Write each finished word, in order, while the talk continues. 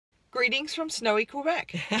Greetings from snowy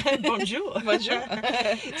Quebec. Bonjour. Bonjour.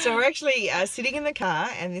 So we're actually sitting in the car,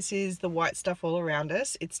 and this is the white stuff all around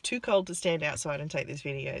us. It's too cold to stand outside and take this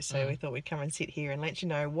video, so we thought we'd come and sit here and let you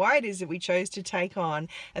know why it is that we chose to take on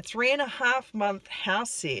a 3.5-month house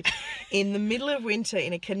sit in the middle of winter,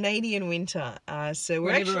 in a Canadian winter. So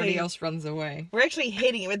When everybody else runs away. We're actually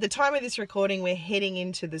heading, at the time of this recording, we're heading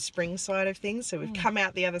into the spring side of things, so we've come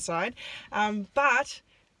out the other side. But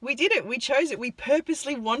we did it. We chose it. We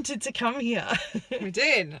purposely wanted to come here. We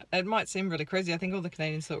did. It might seem really crazy. I think all the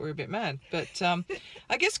Canadians thought we were a bit mad. But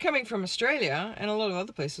I guess coming from Australia, and a lot of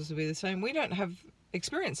other places will be the same, we don't have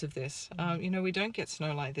experience of this. You know, we don't get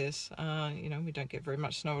snow like this. You know, we don't get very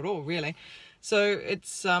much snow at all, really. So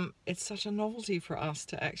it's such a novelty for us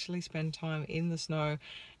to actually spend time in the snow.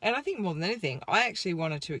 And I think more than anything, I actually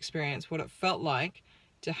wanted to experience what it felt like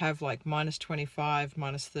to have like -25,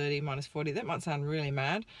 -30, -40. That might sound really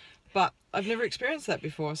mad, but I've never experienced that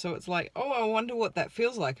before. So it's like, oh, I wonder what that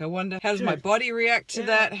feels like. I wonder, how does my body react to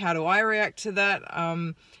that? How do I react to that?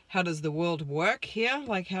 How does the world work here?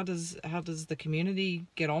 Like, how does the community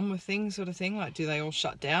get on with things, sort of thing? Like, do they all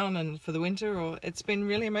shut down and for the winter? Or it's been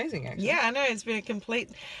really amazing, actually. Yeah, I know. It's been a complete,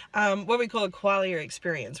 what we call a qualia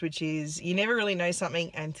experience, which is you never really know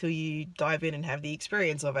something until you dive in and have the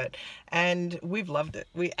experience of it. And we've loved it.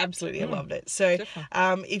 We absolutely have loved it. So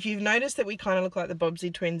if you've noticed that we kind of look like the Bobbsey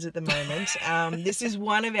twins at the moment, this is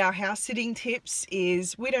one of our house sitting tips,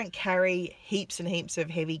 is we don't carry heaps and heaps of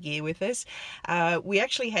heavy gear with us. We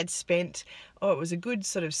actually had spent, it was a good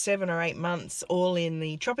sort of 7 or 8 months all in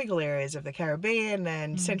the tropical areas of the Caribbean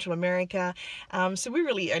and Central America. So we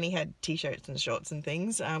really only had t-shirts and shorts and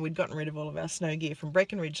things. We'd gotten rid of all of our snow gear from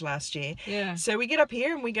Breckenridge last year. Yeah. So we get up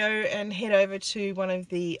here and we go and head over to one of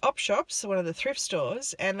the op shops, one of the thrift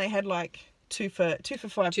stores, and they had like two for $5. 2 for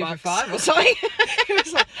 $5 or something. It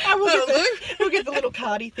was like, we'll get the little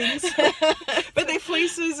cardi things. But they're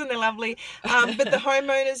fleeces and they're lovely. But the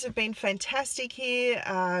homeowners have been fantastic here.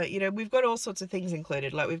 You know, we've got all sorts of things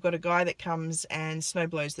included. Like, we've got a guy that comes and snow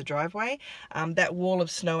blows the driveway. That wall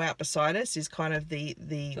of snow out beside us is kind of the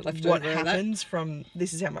what happens from,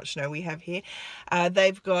 this is how much snow we have here.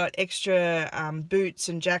 They've got extra boots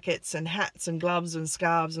and jackets and hats and gloves and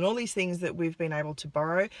scarves and all these things that we've been able to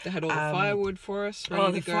borrow. They had all the firewood for us.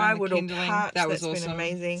 The firewood or parts. That was awesome. Been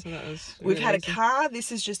amazing. So that was We've really had easy. a car.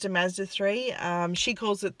 This is just a Mazda 3. She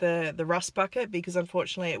calls it the rust bucket because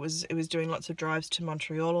unfortunately it was doing lots of drives to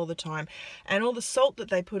Montreal all the time, and all the salt that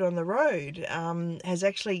they put on the road has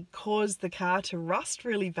actually caused the car to rust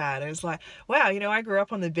really bad. And it's like, wow, you know, I grew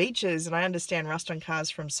up on the beaches and I understand rust on cars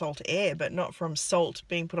from salt air, but not from salt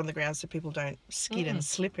being put on the ground so people don't skid and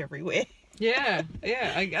slip everywhere. Yeah.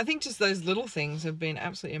 I think just those little things have been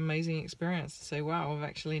absolutely amazing experience to say, wow, I've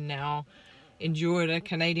actually now enjoyed a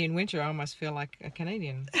Canadian winter. I almost feel like a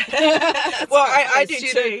Canadian. Well, I do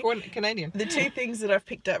too. Canadian. The two things that I've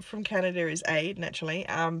picked up from Canada is naturally,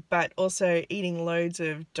 but also eating loads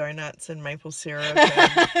of donuts and maple syrup.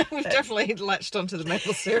 We've definitely latched onto the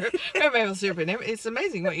maple syrup. Maple syrup in it. It's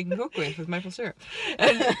amazing what you can cook with maple syrup.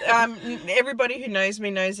 And everybody who knows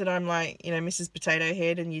me knows that I'm like, you know, Mrs. Potato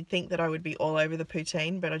Head, and you'd think that I would be all over the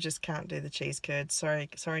poutine, but I just can't do the cheese curds.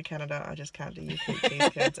 Sorry, Canada, I just can't do your cheese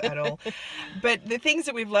curds at all. But the things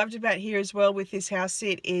that we've loved about here as well with this house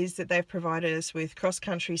sit is that they've provided us with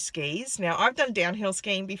cross-country skis. Now, I've done downhill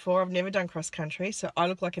skiing before. I've never done cross-country, so I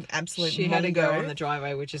look like an absolute She mongo. had to go on the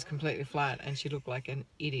driveway, which is completely flat, and she looked like an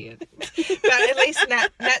idiot. But at least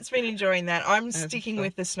Nat's been enjoying that. I'm sticking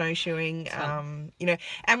with the snowshoeing, you know,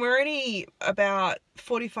 and we're only about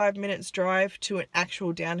 45 minutes drive to an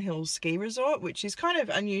actual downhill ski resort, which is kind of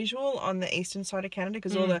unusual on the eastern side of Canada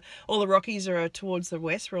because all the Rockies are towards the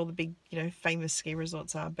west where all the big, you know, famous ski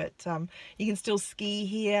resorts are. But you can still ski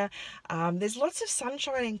here. There's lots of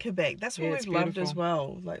sunshine in Quebec. That's what we've loved as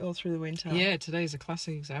well, like all through the winter. Yeah, today's a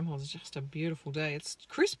classic example. It's just a beautiful day. It's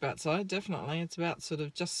crisp outside, definitely. It's about sort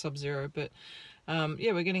of just sub-zero, but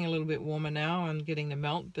yeah, we're getting a little bit warmer now and getting the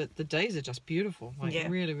melt, but the days are just beautiful, like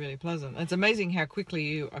really, really pleasant. It's amazing how quickly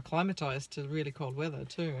you acclimatise to really cold weather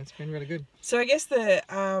too. It's been really good. So I guess the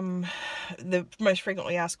most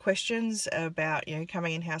frequently asked questions about, you know,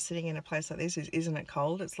 coming in house sitting in a place like this is, isn't it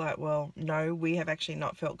cold? It's like, well, no, we have actually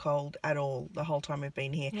not felt cold at all the whole time we've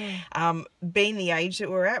been here. Being the age that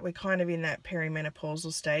we're at, we're kind of in that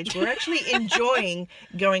perimenopausal stage. We're actually enjoying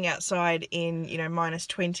going outside in, you know,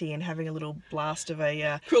 -20 and having a little blast last of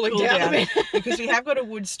a Cooling down a bit. because we have got a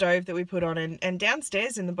wood stove that we put on, and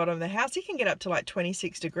downstairs in the bottom of the house it can get up to like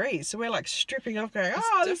 26 degrees. So we're like stripping off, going,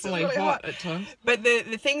 oh, this is really hot at times. But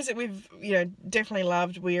the things that we've definitely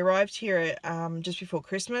loved. We arrived here just before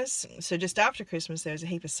Christmas, so just after Christmas there was a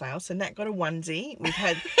heap of sales. So Nat got a onesie.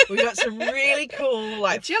 We got some really cool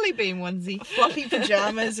like jelly bean onesie, fluffy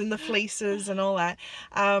pajamas and the fleeces and all that,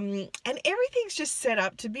 and everything's just set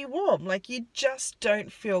up to be warm. Like you just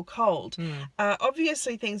don't feel cold.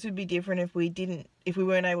 Obviously things would be different if we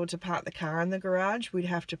weren't able to park the car in the garage. We'd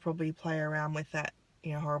have to probably play around with that,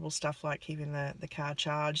 horrible stuff like keeping the car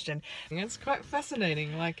charged. And it's quite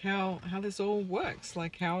fascinating, like how this all works,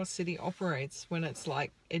 like how a city operates when it's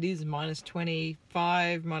like it is minus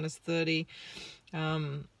 25, minus 30.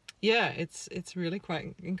 Yeah, it's really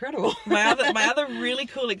quite incredible. my other really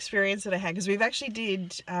cool experience that I had, because we've actually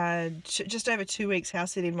did just over 2 weeks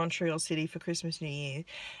house sitting in Montreal City for Christmas, New Year,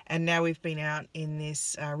 and now we've been out in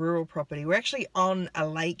this rural property. We're actually on a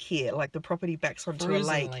lake here, like the property backs onto a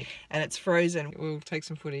lake, and it's frozen. We'll take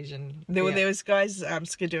some footage, and there was guys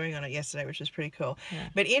skidooing on it yesterday, which was pretty cool. Yeah.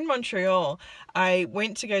 But in Montreal, I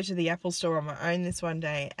went to go to the Apple store on my own this one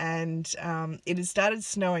day, and it had started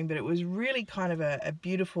snowing, but it was really kind of a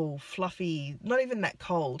beautiful, fluffy, not even that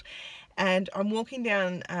cold. And I'm walking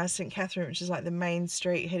down St. Catherine, which is like the main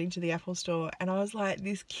street, heading to the Apple store, and I was like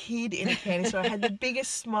this kid in a candy store. I had the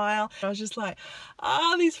biggest smile. I was just like,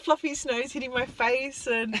 these fluffy snows hitting my face,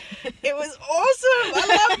 and it was awesome.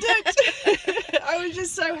 I loved it. I was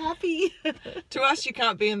just so happy. To us, you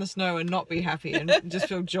can't be in the snow and not be happy and just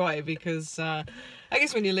feel joy, because I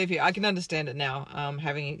guess when you live here, I can understand it now,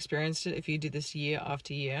 having experienced it. If you did this year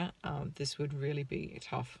after year, this would really be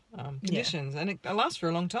tough conditions. Yeah. And it lasts for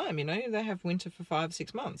a long time, They have winter for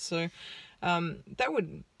 5-6 months. So that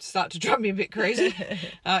would start to drive me a bit crazy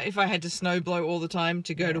if I had to snow blow all the time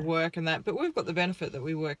to go to work and that. But we've got the benefit that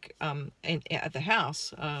we work at the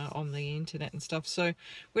house on the internet and stuff. So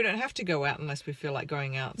we don't have to go out unless we feel like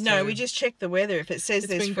going out. No, we just check the weather. If it says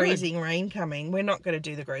there's freezing rain coming, we're not going to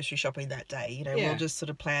do the grocery shopping that day. We'll just sort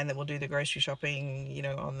of plan that we'll do the grocery shopping,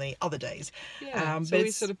 on the other days. Yeah, so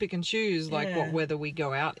we sort of pick and choose what weather we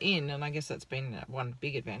go out in. And I guess that's been one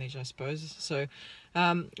big advantage, I suppose. So,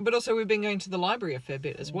 but also we've been going to the library a fair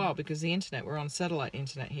bit as well, because the internet, we're on satellite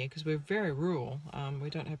internet here because we're very rural. We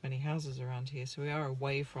don't have many houses around here, so we are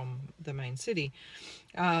away from the main city.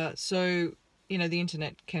 So the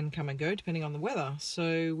internet can come and go depending on the weather.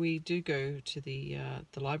 So we do go to the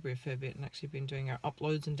library a fair bit, and actually been doing our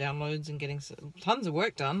uploads and downloads and getting tons of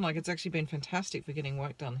work done. Like, it's actually been fantastic for getting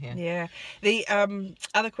work done here. Yeah. The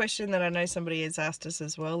other question that I know somebody has asked us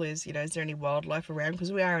as well is, is there any wildlife around?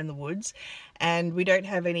 Because we are in the woods, and we don't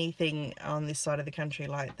have anything on this side of the country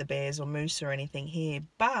like the bears or moose or anything here.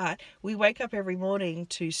 But we wake up every morning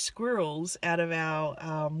to squirrels out of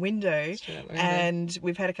our window, and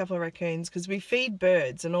we've had a couple of raccoons, because we feed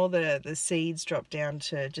birds, and all the seeds drop down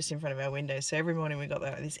to just in front of our window. So every morning we got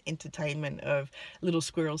this entertainment of little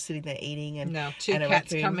squirrels sitting there eating. And now two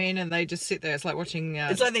cats come in and they just sit there. It's like watching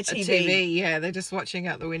it's like their TV. Yeah, they're just watching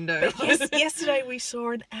out the window. But yesterday we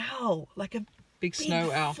saw an owl, like a big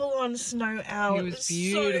snow owl, full-on snow owl. It was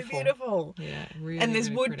beautiful. So beautiful. Yeah, really. And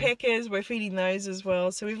there's really woodpeckers. We're feeding those as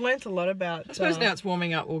well. So we've learnt a lot about. I suppose now it's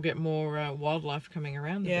warming up, we'll get more wildlife coming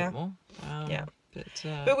around a bit more.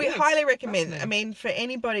 But we highly recommend. I mean, for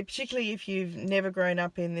anybody, particularly if you've never grown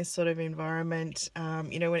up in this sort of environment,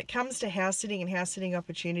 when it comes to house sitting and house sitting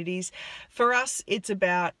opportunities, for us, it's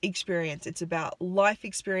about experience. It's about life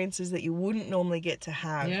experiences that you wouldn't normally get to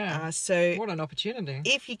have. Yeah. So what an opportunity.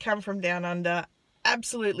 If you come from down under,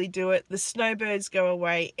 absolutely do it. The snowbirds go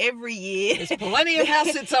away every year. There's plenty of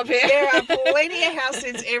house sits up here. There are plenty of house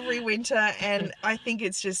sits every winter, and I think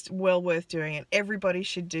it's just well worth doing it. Everybody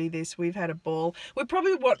should do this. We've had a ball. We're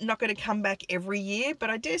probably not going to come back every year,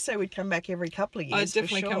 but I dare say we'd come back every couple of years. I'd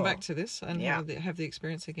definitely come back to this and have the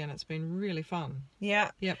experience again. It's been really fun.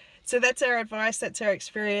 Yeah. Yep. So that's our advice, that's our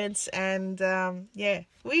experience, and woohoo,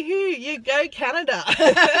 you go Canada.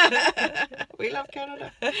 We love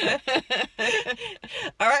Canada.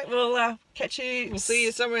 All right, we'll catch you. We'll see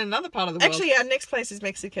you somewhere in another part of the world. Actually, our next place is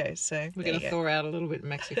Mexico, so we're going to thaw out a little bit in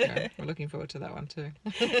Mexico. We're looking forward to that one too.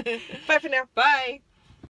 Bye for now. Bye.